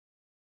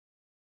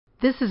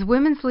This is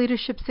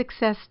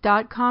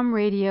Women'sLeadershipSuccess.com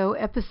radio,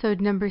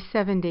 episode number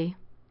 70.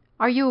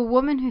 Are you a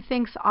woman who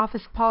thinks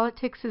office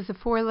politics is a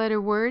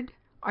four-letter word?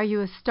 Are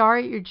you a star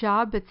at your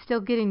job but still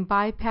getting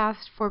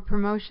bypassed for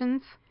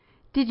promotions?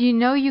 Did you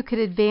know you could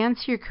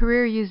advance your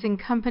career using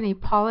company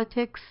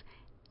politics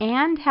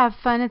and have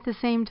fun at the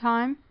same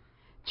time?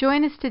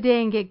 Join us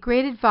today and get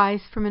great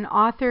advice from an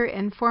author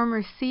and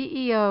former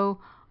CEO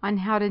on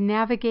how to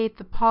navigate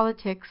the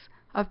politics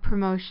of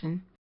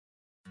promotion.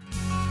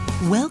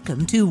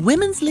 Welcome to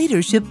Women's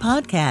Leadership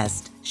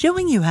Podcast,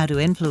 showing you how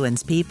to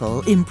influence people,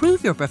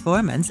 improve your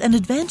performance, and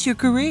advance your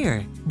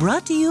career.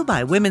 Brought to you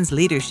by women's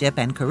leadership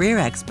and career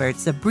expert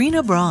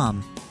Sabrina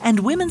Brahm and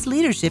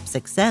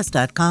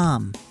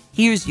Women'sLeadershipSuccess.com.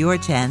 Here's your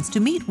chance to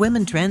meet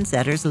women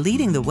trendsetters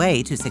leading the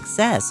way to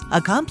success,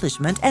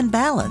 accomplishment, and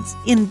balance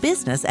in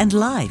business and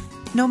life.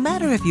 No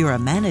matter if you're a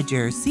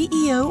manager,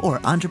 CEO,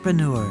 or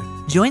entrepreneur,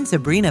 join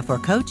Sabrina for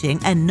coaching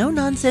and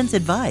no-nonsense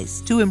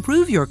advice to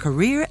improve your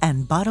career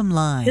and bottom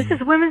line. This is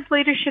Women's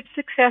Leadership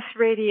Success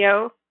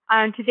Radio.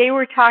 Today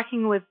we're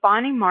talking with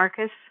Bonnie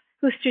Marcus,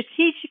 who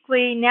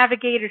strategically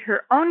navigated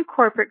her own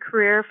corporate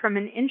career from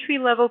an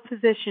entry-level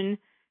position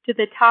to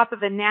the top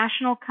of a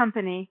national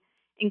company,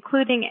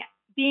 including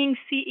being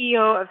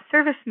CEO of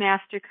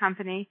ServiceMaster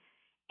Company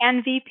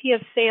and VP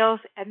of Sales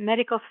at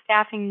Medical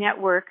Staffing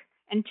Network,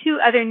 and two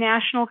other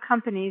national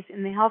companies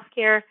in the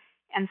healthcare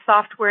and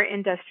software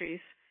industries.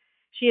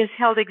 She has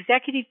held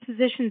executive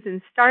positions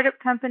in startup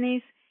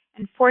companies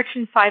and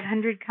Fortune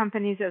 500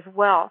 companies as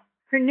well.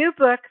 Her new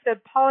book, The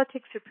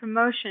Politics of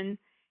Promotion,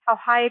 How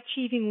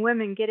High-Achieving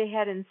Women Get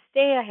Ahead and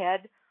Stay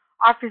Ahead,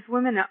 offers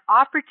women an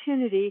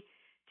opportunity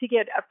to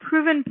get a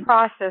proven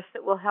process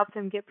that will help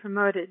them get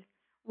promoted.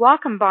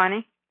 Welcome,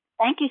 Bonnie.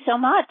 Thank you so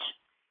much.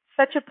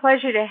 Such a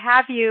pleasure to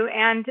have you,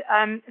 and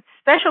it's a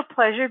special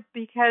pleasure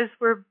because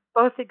we're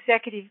both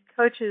executive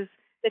coaches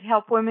that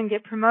help women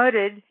get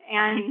promoted,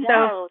 and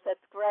so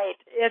that's great.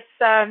 It's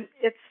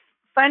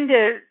fun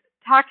to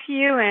talk to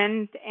you,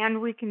 and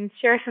we can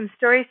share some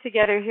stories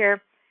together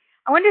here.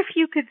 I wonder if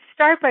you could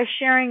start by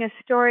sharing a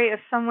story of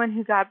someone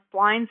who got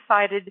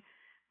blindsided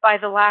by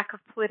the lack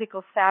of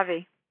political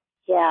savvy.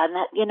 Yeah, and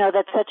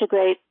that's such a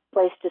great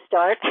place to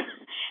start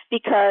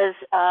because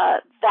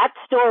that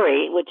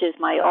story, which is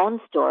my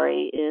own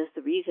story, is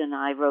the reason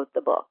I wrote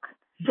the book.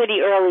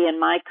 Pretty early in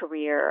my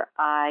career,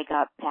 I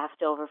got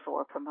passed over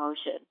for a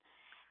promotion,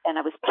 and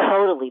I was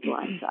totally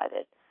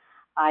blindsided.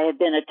 I had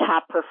been a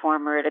top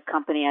performer at a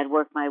company. I'd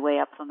worked my way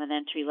up from an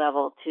entry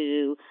level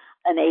to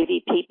an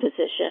AVP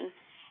position,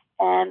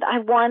 and I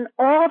won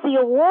all the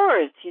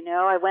awards.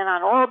 I went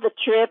on all the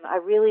trips. I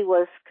really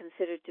was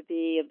considered to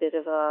be a bit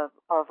of a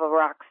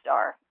rock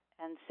star.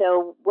 And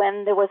so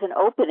when there was an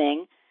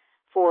opening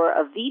for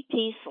a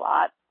VP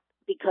slot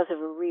because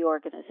of a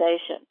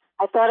reorganization,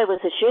 I thought it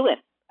was a shoo-in.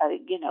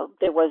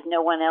 There was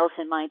no one else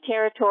in my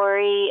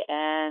territory,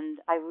 and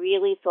I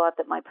really thought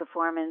that my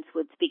performance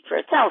would speak for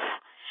itself.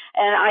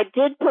 And I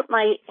did put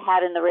my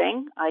hat in the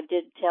ring. I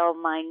did tell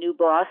my new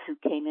boss, who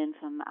came in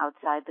from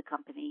outside the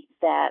company,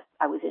 that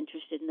I was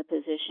interested in the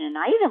position.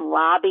 I even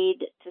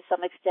lobbied to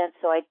some extent,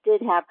 so I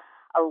did have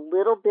a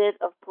little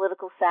bit of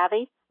political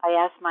savvy. I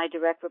asked my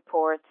direct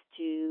reports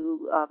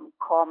to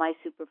call my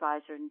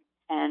supervisor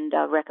and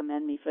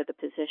recommend me for the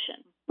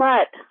position.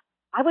 But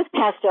I was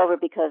passed over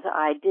because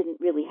I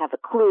didn't really have a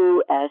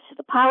clue as to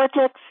the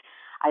politics.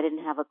 I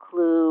didn't have a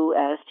clue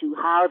as to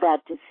how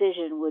that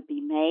decision would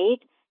be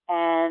made.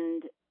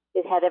 And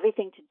it had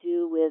everything to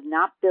do with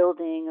not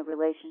building a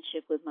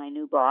relationship with my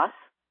new boss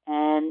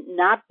and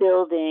not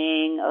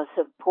building a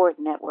support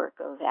network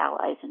of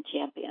allies and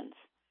champions.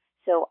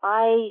 So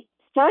I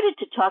started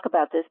to talk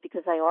about this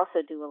because I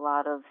also do a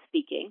lot of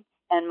speaking.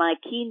 And my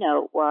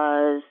keynote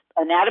was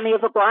Anatomy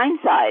of a Blind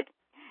Side.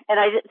 And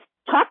I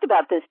talked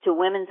about this to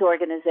women's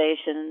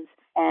organizations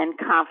and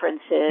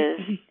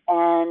conferences,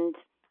 and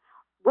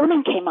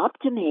women came up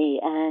to me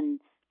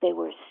and they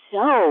were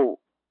so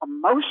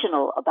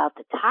emotional about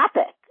the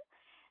topic.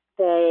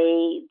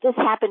 This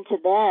happened to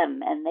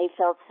them, and they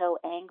felt so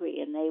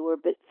angry, and they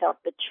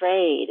felt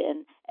betrayed,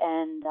 and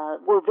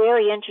were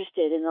very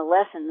interested in the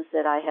lessons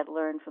that I had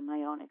learned from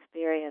my own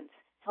experience.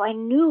 So I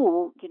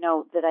knew,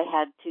 that I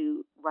had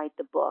to write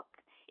the book.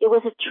 It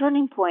was a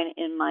turning point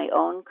in my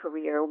own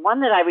career,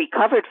 one that I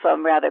recovered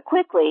from rather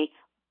quickly,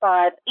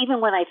 but even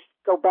when I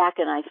go back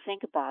and I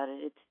think about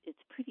it,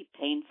 it's pretty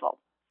painful.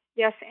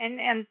 Yes,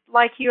 and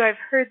like you, I've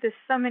heard this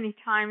so many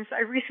times.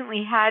 I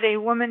recently had a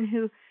woman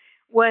who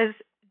was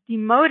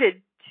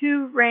demoted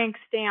 2 ranks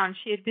down.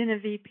 She had been a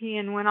VP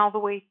and went all the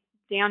way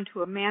down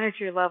to a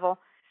manager level.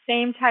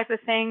 Same type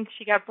of thing.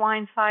 She got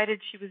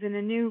blindsided. She was in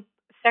a new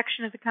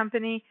section of the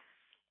company,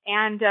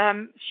 and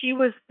she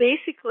was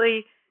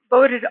basically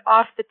voted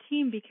off the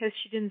team because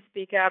she didn't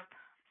speak up.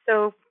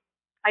 So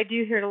I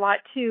do hear it a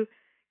lot too.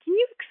 Can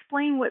you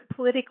explain what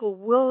political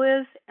will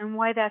is and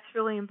why that's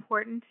really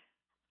important?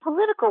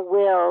 Political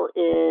will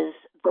is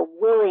the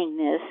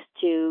willingness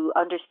to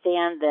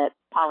understand that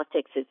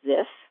politics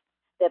exists,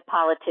 that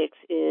politics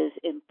is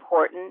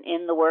important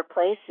in the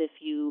workplace if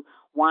you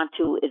want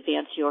to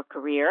advance your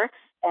career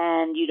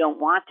and you don't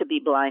want to be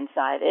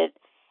blindsided.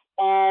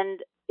 And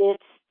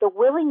it's the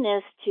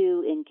willingness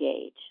to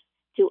engage,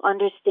 to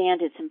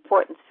understand its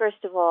importance,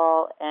 first of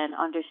all, and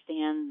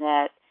understand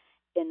that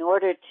in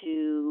order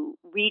to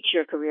reach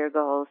your career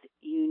goals,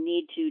 you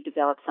need to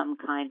develop some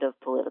kind of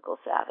political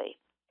savvy.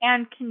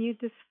 And can you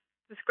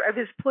describe,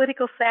 is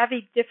political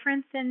savvy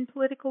different than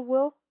political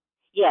will?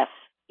 Yes,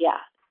 yeah,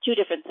 two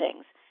different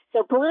things.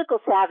 So political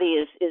savvy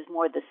is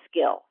more the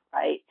skill,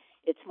 right?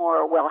 It's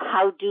more, well,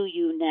 how do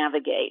you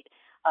navigate?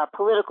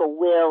 Political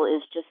will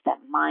is just that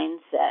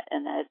mindset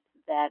and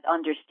that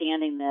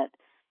understanding that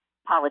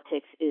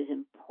politics is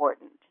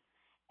important.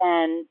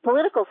 And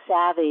political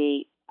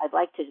savvy, I'd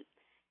like to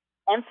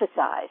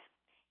emphasize,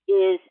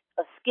 is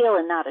a skill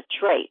and not a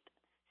trait.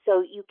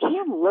 So you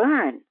can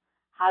learn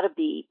how to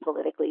be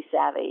politically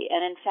savvy.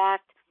 And in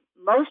fact,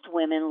 most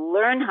women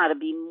learn how to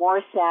be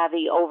more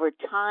savvy over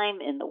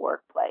time in the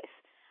workplace.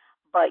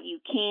 But you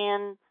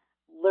can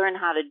learn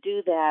how to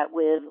do that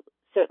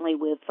certainly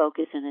with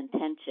focus and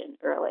intention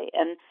early.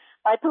 And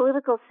by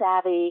political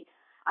savvy,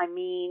 I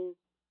mean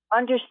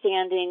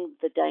understanding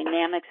the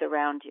dynamics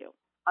around you,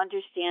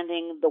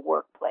 understanding the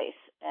workplace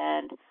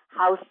and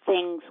how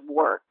things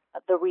work,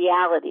 the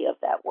reality of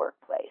that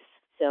workplace.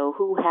 So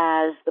who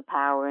has the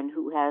power and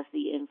who has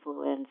the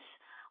influence?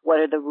 What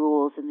are the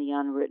rules and the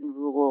unwritten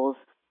rules?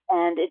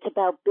 And it's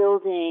about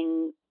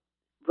building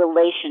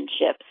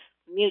relationships,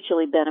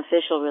 mutually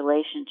beneficial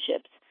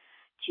relationships,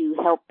 to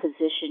help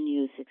position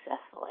you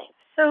successfully.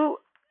 So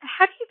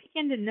how do you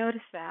begin to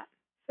notice that?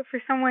 So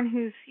for someone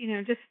who's,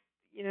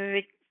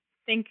 they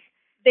think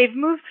they've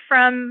moved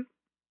from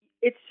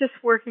it's just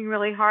working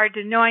really hard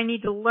to know I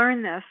need to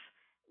learn this,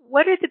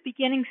 what are the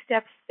beginning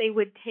steps they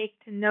would take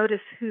to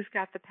notice who's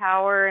got the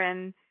power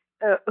and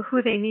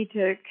who they need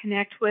to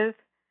connect with?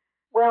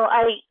 Well,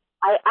 I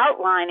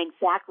outline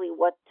exactly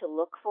what to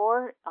look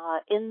for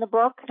in the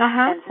book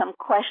and some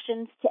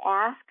questions to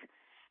ask,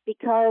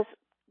 because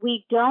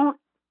we don't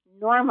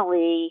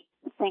normally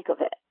think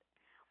of it.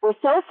 We're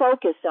so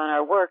focused on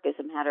our work, as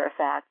a matter of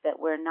fact, that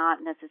we're not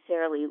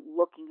necessarily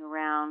looking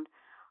around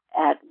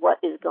at what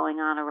is going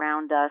on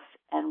around us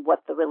and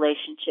what the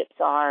relationships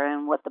are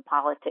and what the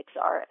politics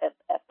are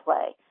at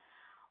play.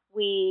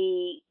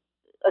 We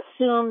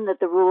assume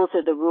that the rules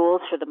are the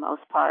rules for the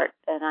most part,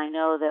 and I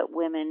know that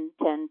women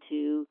tend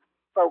to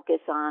focus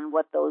on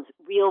what those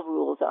real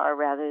rules are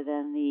rather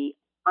than the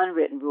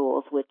unwritten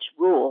rules, which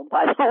rule,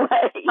 by the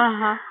way,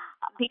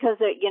 because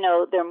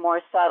they're more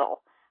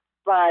subtle.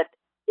 But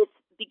it's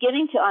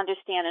beginning to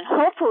understand, and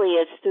hopefully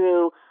it's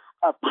through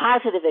a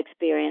positive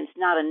experience,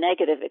 not a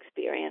negative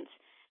experience,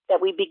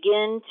 that we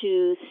begin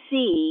to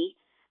see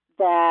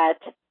that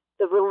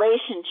the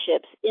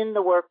relationships in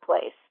the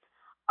workplace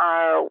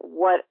are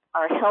what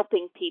are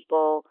helping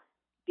people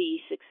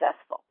be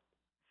successful.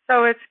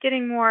 So it's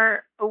getting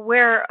more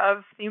aware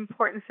of the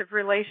importance of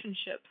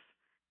relationships.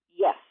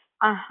 Yes.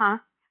 I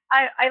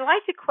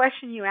like the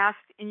question you asked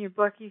in your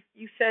book. You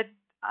said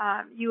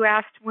you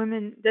asked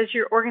women, does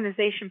your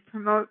organization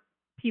promote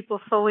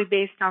people solely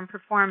based on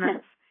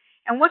performance?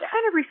 And what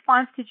kind of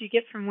response did you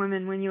get from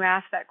women when you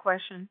asked that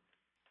question?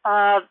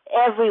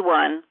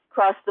 Everyone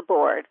across the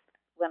board,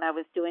 when I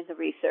was doing the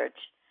research,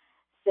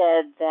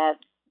 said that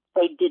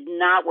they did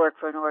not work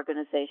for an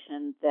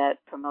organization that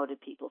promoted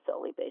people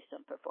solely based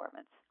on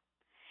performance.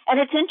 And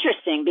it's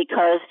interesting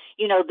because,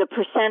 the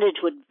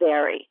percentage would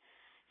vary.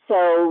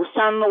 So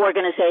some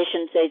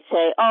organizations, they'd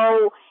say,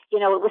 it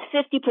was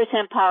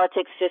 50%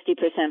 politics,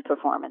 50%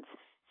 performance.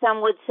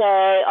 Some would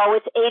say,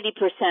 it's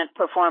 80%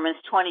 performance,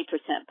 20%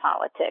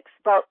 politics.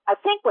 But I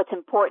think what's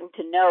important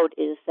to note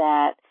is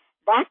that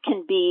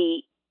can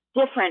be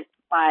different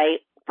by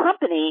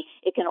company.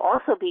 It can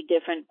also be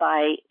different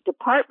by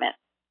department.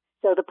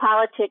 So the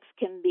politics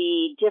can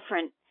be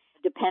different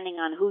depending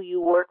on who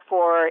you work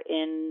for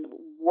in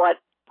what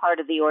part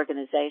of the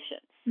organization.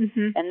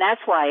 And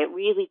that's why it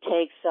really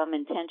takes some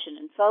intention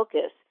and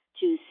focus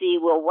to see,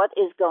 what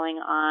is going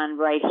on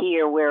right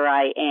here where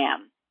I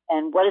am?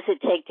 And what does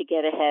it take to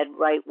get ahead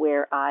right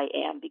where I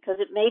am? Because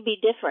it may be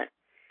different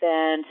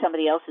than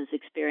somebody else is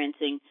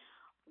experiencing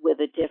with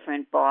a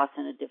different boss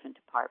in a different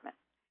department.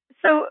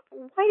 So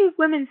why do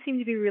women seem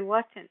to be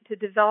reluctant to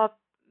develop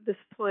this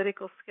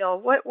political skill?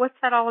 What's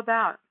that all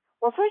about?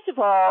 Well, first of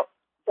all,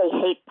 they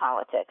hate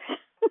politics.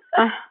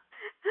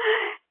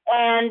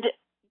 And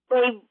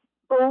they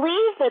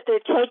believe that they're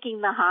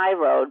taking the high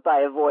road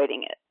by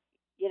avoiding it,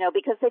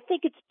 because they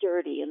think it's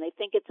dirty and they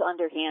think it's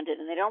underhanded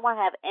and they don't want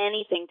to have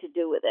anything to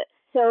do with it.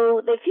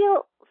 So they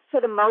feel,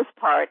 for the most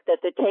part, that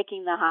they're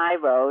taking the high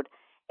road,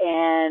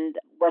 and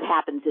what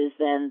happens is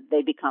then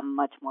they become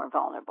much more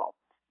vulnerable.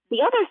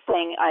 The other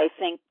thing I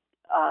think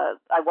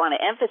I want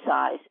to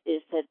emphasize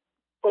is that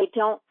they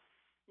don't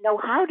know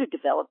how to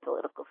develop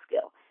political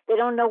skill. They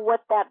don't know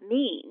what that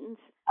means.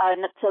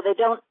 So they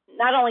don't,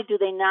 not only do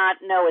they not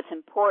know it's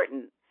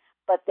important,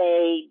 but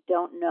they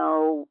don't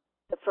know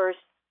the first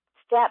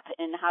step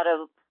in how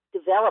to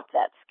develop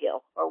that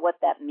skill or what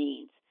that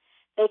means.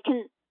 They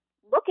can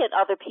look at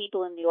other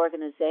people in the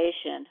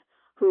organization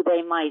who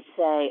they might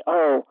say,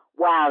 oh,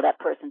 wow, that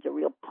person's a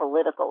real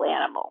political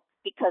animal,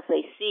 because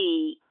they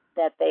see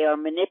that they are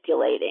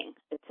manipulating,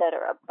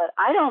 etc. But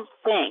I don't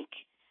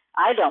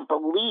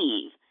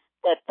believe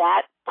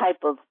that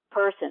type of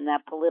person,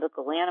 that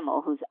political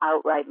animal who's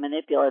outright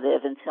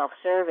manipulative and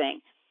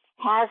self-serving,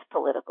 has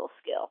political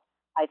skill.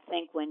 I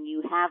think when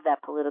you have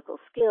that political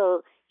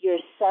skill, you're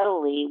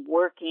subtly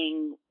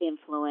working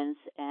influence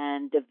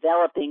and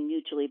developing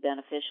mutually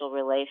beneficial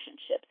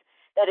relationships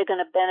that are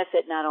going to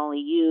benefit not only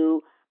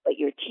you, but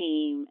your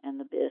team and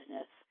the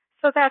business.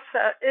 So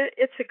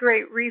it's a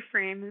great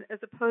reframe, as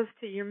opposed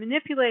to you're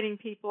manipulating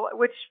people,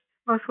 which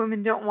most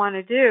women don't want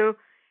to do.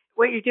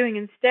 What you're doing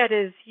instead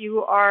is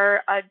you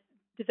are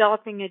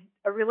developing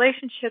a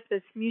relationship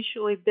that's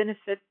mutually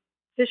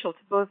beneficial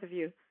to both of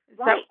you.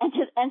 Right,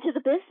 and to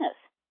the business.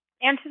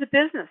 And to the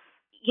business.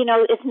 You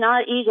know, it's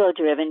not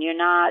ego-driven.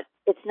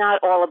 It's not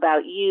all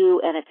about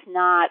you, and it's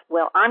not,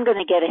 well, I'm going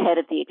to get ahead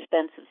at the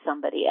expense of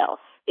somebody else.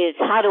 It's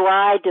how do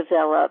I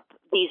develop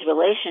these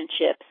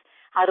relationships?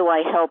 How do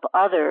I help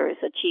others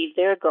achieve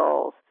their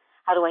goals?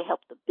 How do I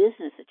help the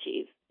business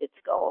achieve its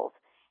goals?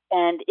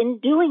 And in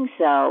doing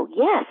so,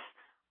 yes,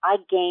 I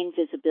gain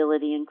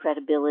visibility and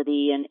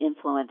credibility and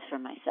influence for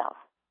myself.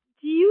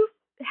 Do you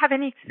have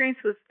any experience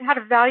with how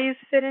do values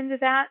fit into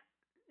that?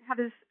 How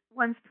does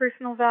one's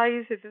personal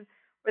values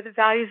or the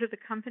values of the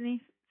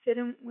company fit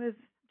in with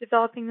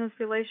developing those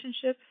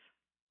relationships?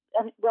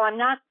 Well, I'm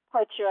not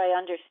quite sure I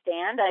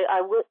understand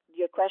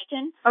your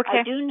question. Okay.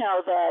 I do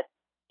know that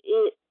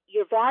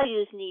your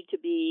values need to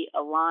be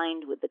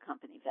aligned with the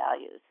company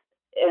values.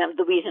 And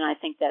the reason I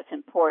think that's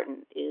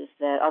important is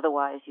that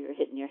otherwise you're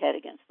hitting your head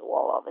against the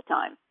wall all the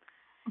time.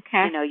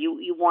 Okay. You know,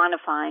 you want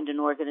to find an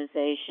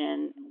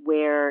organization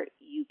where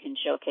you can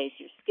showcase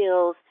your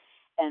skills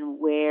and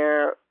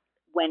where,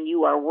 when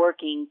you are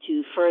working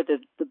to further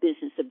the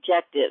business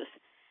objectives,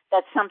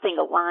 that's something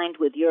aligned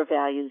with your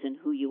values and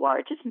who you are.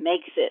 It just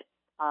makes it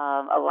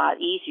a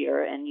lot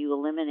easier, and you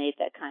eliminate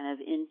that kind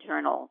of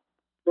internal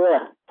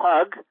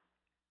tug.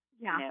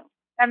 Yeah, you know.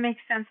 That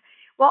makes sense.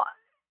 Well,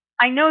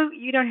 I know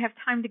you don't have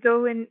time to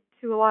go into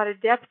a lot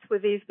of depth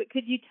with these, but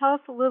could you tell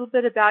us a little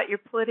bit about your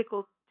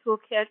political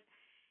toolkit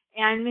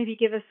and maybe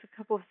give us a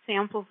couple of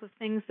samples of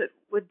things that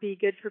would be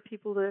good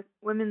for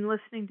women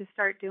listening to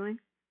start doing?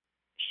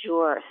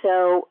 Sure.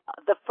 So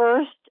the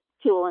first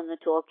tool in the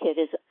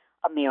toolkit is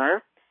a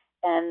mirror,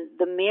 and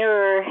the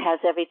mirror has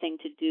everything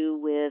to do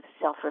with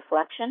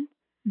self-reflection,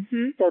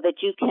 so that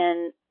you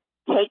can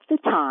take the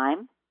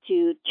time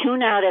to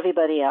tune out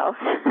everybody else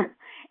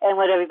and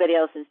what everybody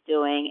else is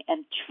doing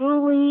and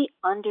truly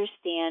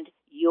understand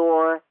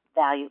your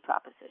value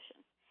proposition.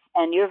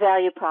 And your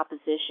value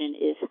proposition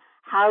is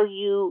how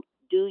you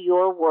do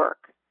your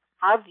work,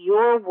 how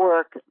your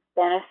work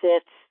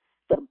benefits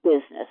the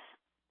business.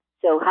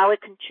 So how it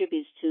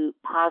contributes to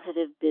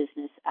positive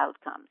business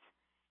outcomes.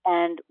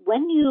 And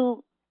when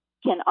you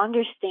can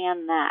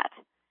understand that,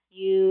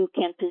 you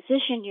can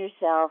position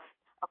yourself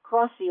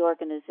across the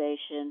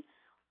organization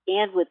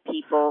and with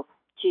people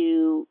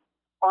to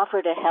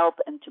offer to help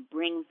and to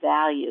bring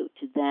value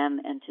to them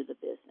and to the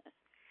business.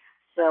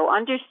 So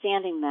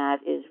understanding that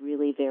is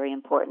really very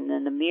important,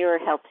 and the mirror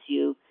helps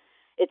you.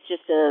 It's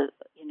just a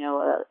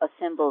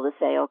symbol to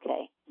say,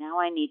 okay, now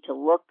I need to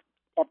look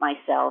at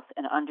myself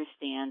and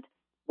understand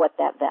what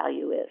that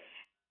value is.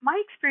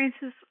 My experience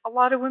is a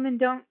lot of women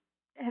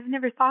have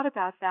never thought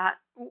about that.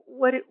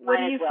 What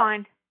do you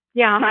find?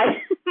 Yeah.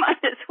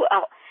 Might as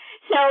well.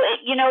 So,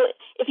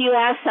 if you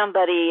ask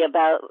somebody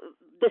about,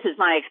 this is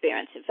my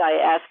experience, if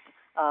I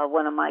ask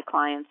one of my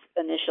clients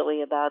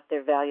initially about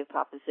their value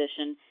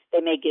proposition,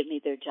 they may give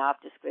me their job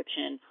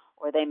description,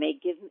 or they may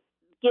give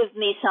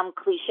me some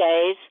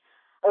cliches.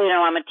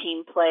 I'm a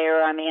team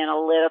player, I'm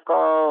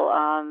analytical,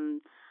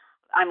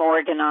 I'm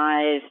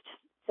organized.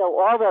 So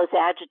all those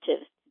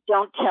adjectives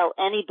don't tell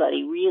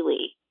anybody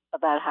really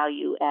about how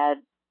you add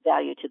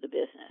value to the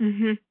business.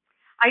 Mm-hmm.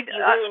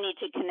 You really need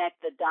to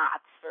connect the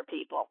dots for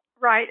people.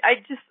 Right.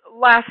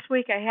 Last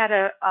week I had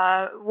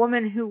a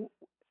woman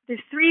there's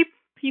 3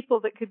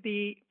 people that could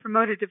be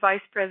promoted to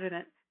vice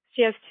president.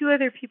 She has 2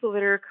 other people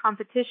that are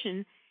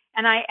competition,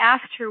 and I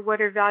asked her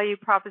what her value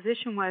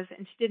proposition was,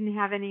 and she didn't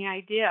have any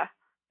idea.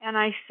 And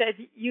I said,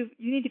 you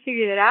need to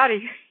figure that out, or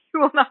you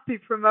will not be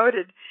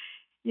promoted.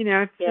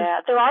 There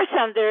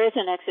is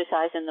an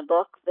exercise in the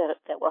book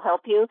that will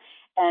help you,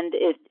 and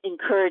it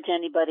encourage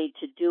anybody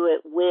to do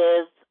it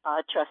with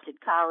a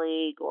trusted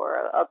colleague or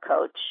a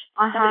coach,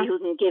 somebody who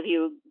can give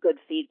you good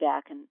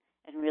feedback and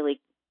really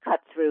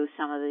cut through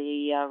some of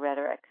the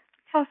rhetoric.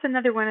 Tell us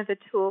another one of the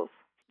tools.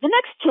 The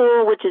next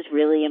tool, which is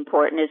really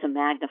important, is a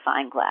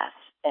magnifying glass.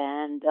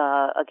 And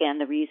again,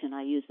 the reason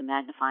I use the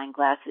magnifying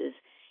glass is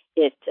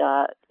it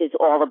is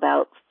all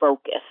about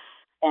focus.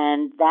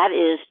 And that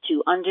is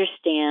to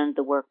understand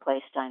the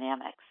workplace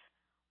dynamics.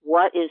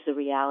 What is the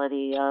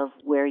reality of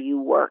where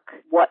you work?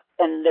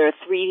 And there are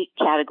 3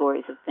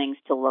 categories of things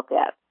to look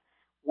at.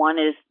 One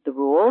is the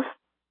rules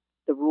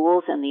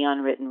and the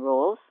unwritten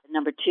rules.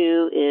 Number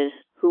 2 is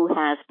who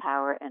has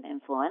power and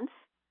influence.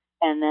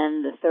 And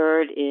then the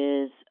third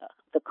is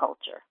the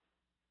culture.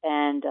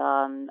 And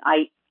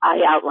I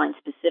outline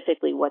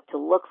specifically what to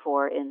look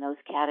for in those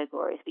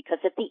categories, because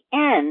at the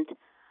end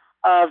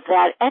of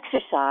that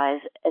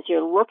exercise, as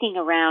you're looking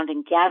around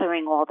and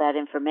gathering all that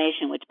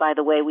information, which, by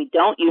the way, we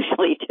don't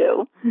usually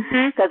do,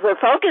 because we're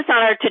focused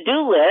on our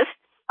to-do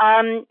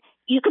list,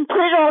 you can put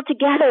it all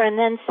together and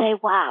then say,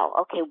 wow,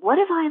 okay, what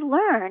have I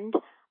learned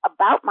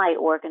about my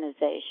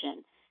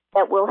organization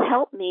that will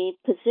help me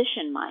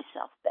position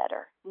myself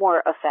better,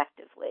 more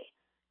effectively?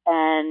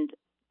 And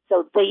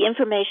so the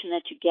information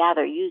that you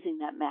gather using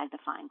that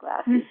magnifying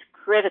glass is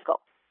critical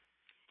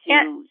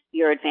to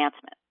your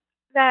advancement.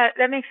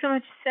 That makes so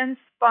much sense,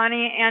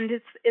 Bonnie, and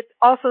it's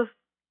also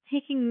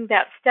taking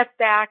that step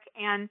back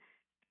and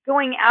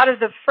going out of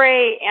the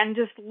fray and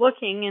just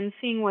looking and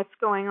seeing what's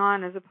going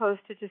on, as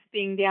opposed to just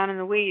being down in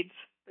the weeds,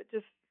 but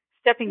just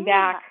stepping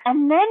back.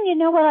 And then, you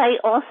know what I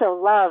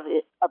also love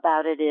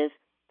about it is,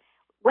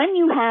 when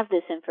you have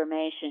this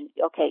information,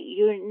 okay,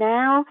 you're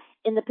now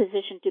in the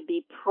position to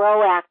be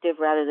proactive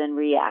rather than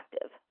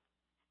reactive.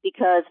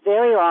 Because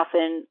very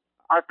often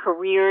our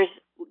careers,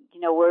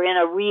 we're in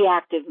a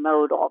reactive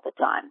mode all the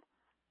time,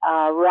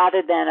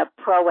 rather than a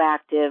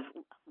proactive,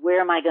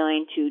 where am I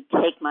going to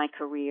take my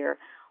career?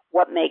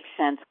 What makes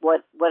sense?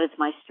 What is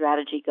my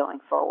strategy going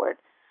forward?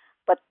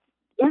 But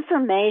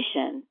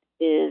information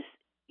is,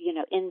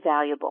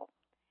 invaluable.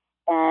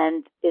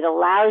 And it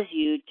allows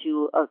you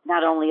to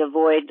not only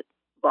avoid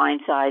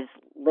blindsides,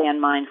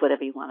 landmines,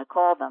 whatever you want to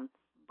call them,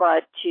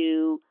 but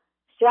to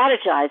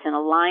strategize and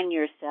align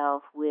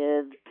yourself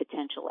with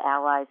potential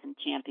allies and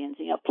champions,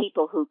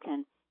 people who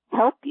can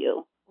help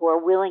you, who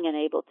are willing and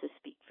able to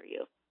speak for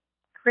you.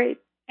 Great.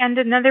 And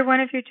another one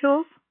of your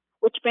tools?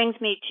 Which brings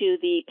me to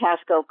the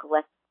Pasco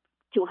Collect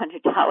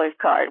 $200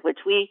 card, which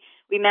we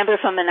remember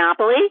from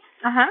Monopoly.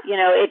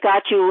 It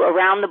got you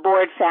around the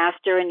board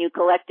faster and you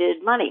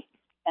collected money.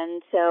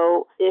 And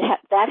so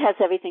that has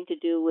everything to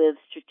do with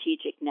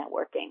strategic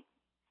networking.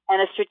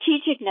 And a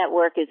strategic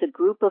network is a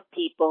group of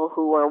people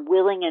who are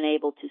willing and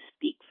able to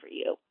speak for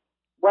you.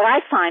 What I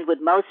find with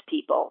most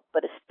people,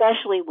 but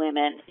especially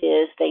women,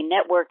 is they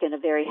network in a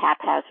very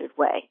haphazard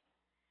way,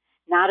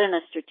 not in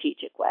a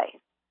strategic way.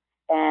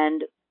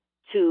 And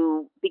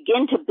to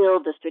begin to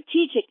build a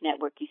strategic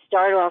network, you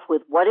start off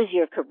with, what is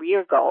your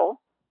career goal?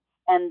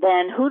 And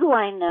then, who do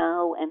I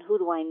know and who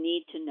do I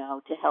need to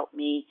know to help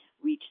me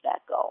reach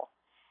that goal?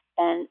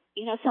 And,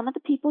 some of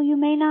the people you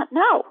may not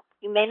know,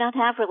 you may not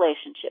have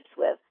relationships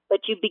with,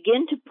 but you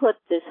begin to put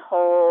this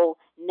whole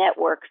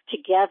network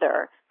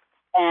together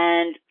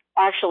and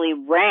actually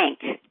rank,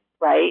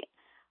 right,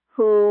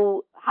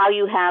 how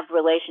you have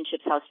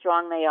relationships, how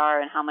strong they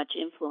are, and how much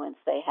influence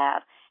they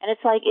have. And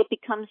it's like it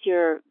becomes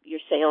your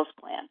sales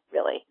plan,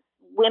 really.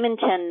 Women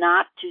tend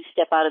not to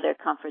step out of their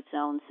comfort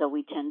zone, so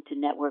we tend to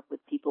network with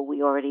people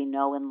we already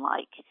know and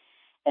like.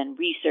 And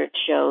research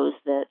shows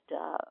that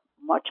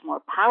much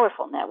more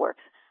powerful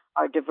networks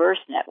are diverse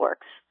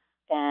networks,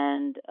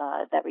 and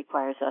that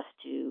requires us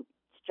to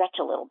stretch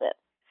a little bit.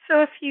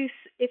 So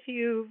if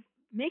you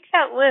make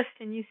that list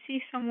and you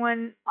see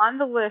someone on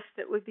the list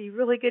that would be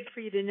really good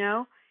for you to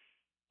know,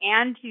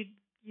 and you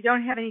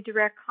don't have any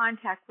direct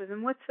contact with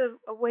them, what's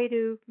a way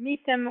to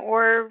meet them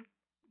or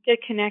get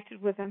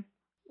connected with them?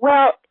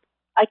 Well,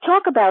 I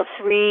talk about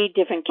 3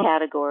 different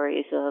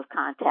categories of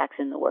contacts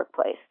in the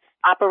workplace.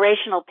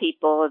 Operational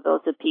people are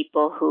those are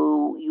people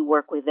who you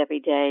work with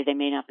every day. They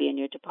may not be in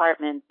your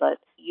department, but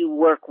you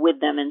work with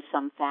them in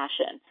some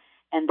fashion,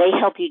 and they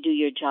help you do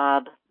your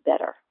job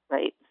better,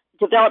 right?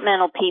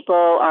 Developmental people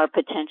are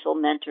potential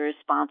mentors,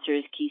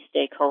 sponsors, key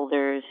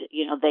stakeholders.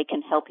 They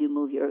can help you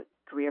move your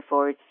career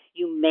forward.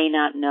 You may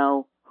not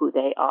know who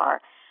they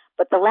are.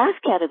 But the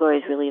last category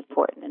is really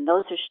important, and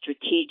those are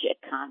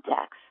strategic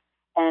contacts.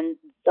 And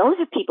those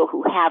are people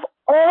who have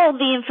all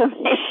the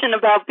information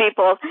about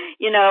people,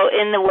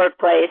 in the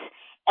workplace,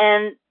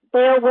 and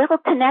they're well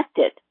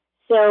connected.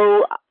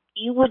 So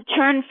you would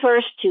turn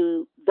first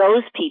to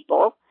those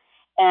people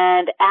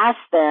and ask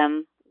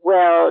them,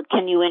 well,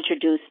 can you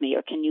introduce me,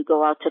 or can you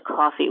go out to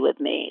coffee with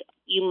me?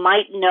 You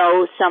might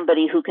know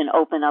somebody who can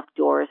open up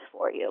doors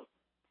for you.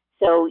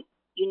 So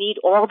you need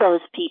all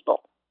those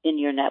people in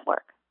your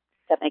network.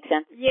 Does that make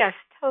sense? Yes,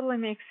 totally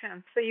makes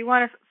sense. So you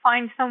want to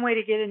find some way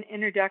to get an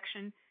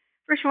introduction.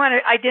 First, you want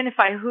to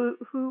identify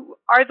who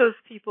are those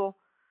people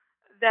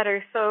that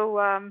are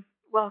so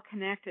well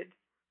connected.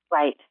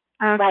 Right.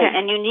 Okay. Right.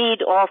 And you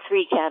need all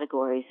 3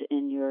 categories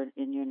in your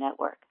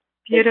network.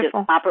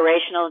 Beautiful.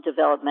 Operational,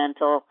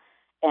 developmental,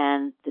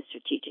 and the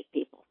strategic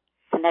people.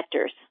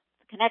 Connectors.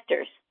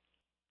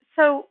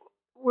 So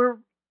we're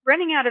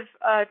running out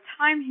of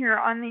time here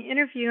on the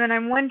interview, and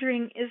I'm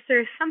wondering, is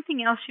there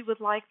something else you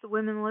would like the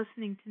women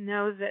listening to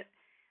know that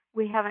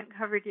we haven't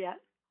covered yet?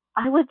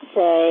 I would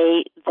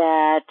say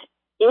that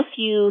if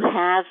you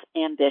have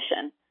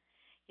ambition,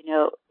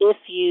 if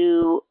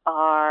you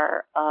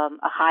are a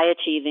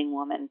high-achieving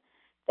woman,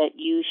 that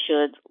you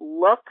should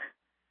look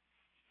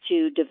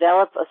to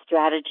develop a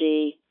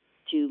strategy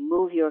to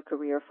move your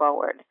career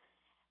forward.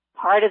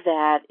 Part of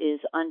that is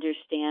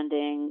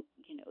understanding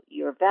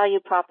your value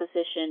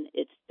proposition.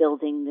 It's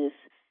building this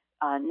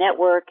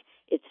network.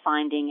 It's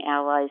finding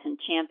allies and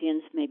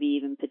champions, maybe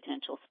even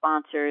potential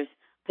sponsors,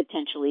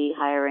 potentially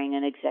hiring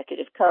an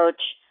executive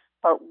coach.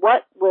 But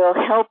what will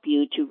help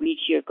you to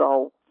reach your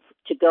goal,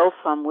 to go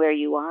from where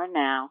you are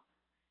now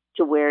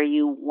to where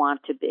you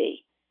want to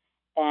be?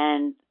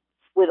 And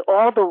with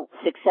all the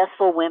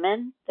successful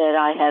women that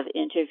I have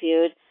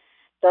interviewed,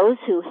 those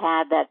who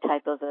had that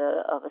type of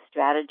a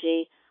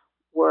strategy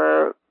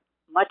were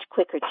much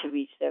quicker to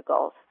reach their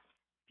goals.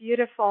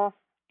 Beautiful.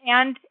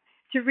 And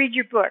to read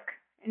your book.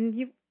 And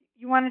you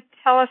want to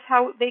tell us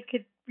how they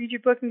could read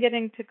your book and get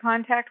into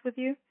contact with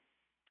you?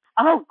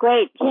 Oh,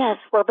 great. Yes.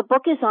 Well, the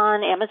book is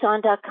on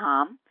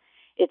Amazon.com.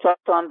 It's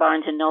also on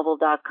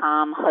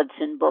BarnesandNoble.com,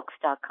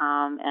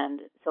 HudsonBooks.com,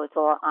 and so it's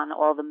all on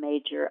all the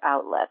major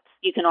outlets.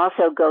 You can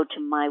also go to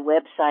my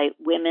website,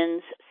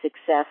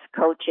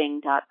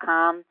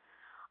 WomensSuccessCoaching.com,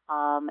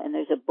 and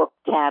there's a book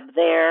tab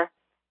there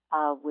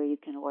where you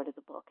can order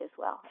the book as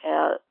well.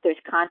 There's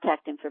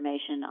contact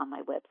information on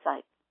my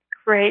website.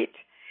 Great.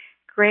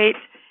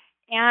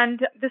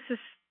 And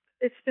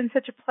it's been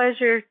such a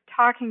pleasure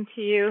talking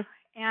to you,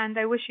 and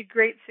I wish you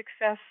great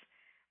success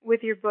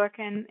with your book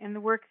and the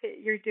work that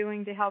you're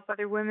doing to help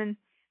other women.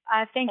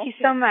 Thank you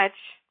so much.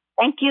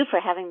 Thank you for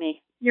having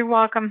me. You're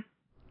welcome.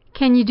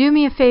 Can you do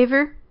me a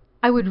favor?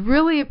 I would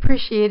really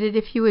appreciate it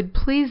if you would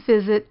please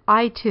visit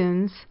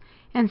iTunes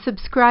and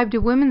subscribe to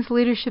Women's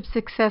Leadership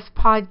Success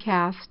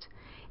Podcast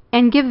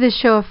and give this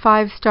show a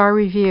 5-star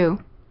review.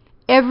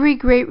 Every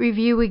great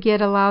review we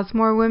get allows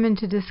more women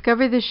to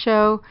discover the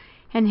show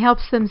and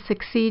helps them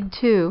succeed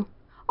too.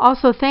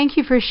 Also, thank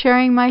you for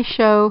sharing my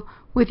show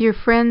with your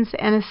friends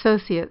and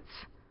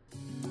associates.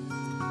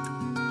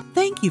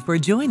 Thank you for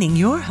joining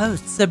your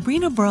host,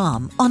 Sabrina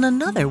Braham, on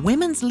another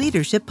Women's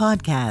Leadership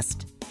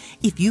Podcast.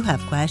 If you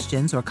have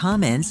questions or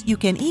comments, you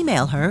can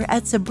email her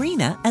at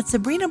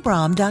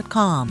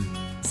sabrina@sabrinabraham.com.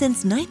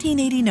 Since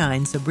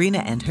 1989, Sabrina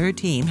and her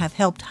team have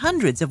helped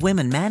hundreds of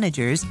women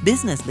managers,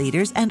 business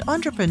leaders, and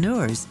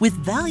entrepreneurs with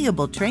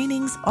valuable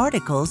trainings,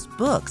 articles,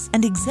 books,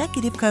 and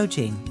executive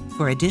coaching.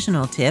 For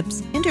additional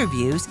tips,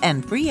 interviews,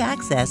 and free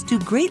access to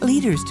Great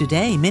Leaders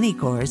Today mini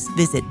course,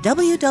 visit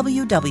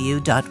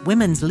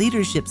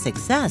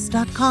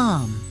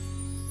www.womensleadershipsuccess.com.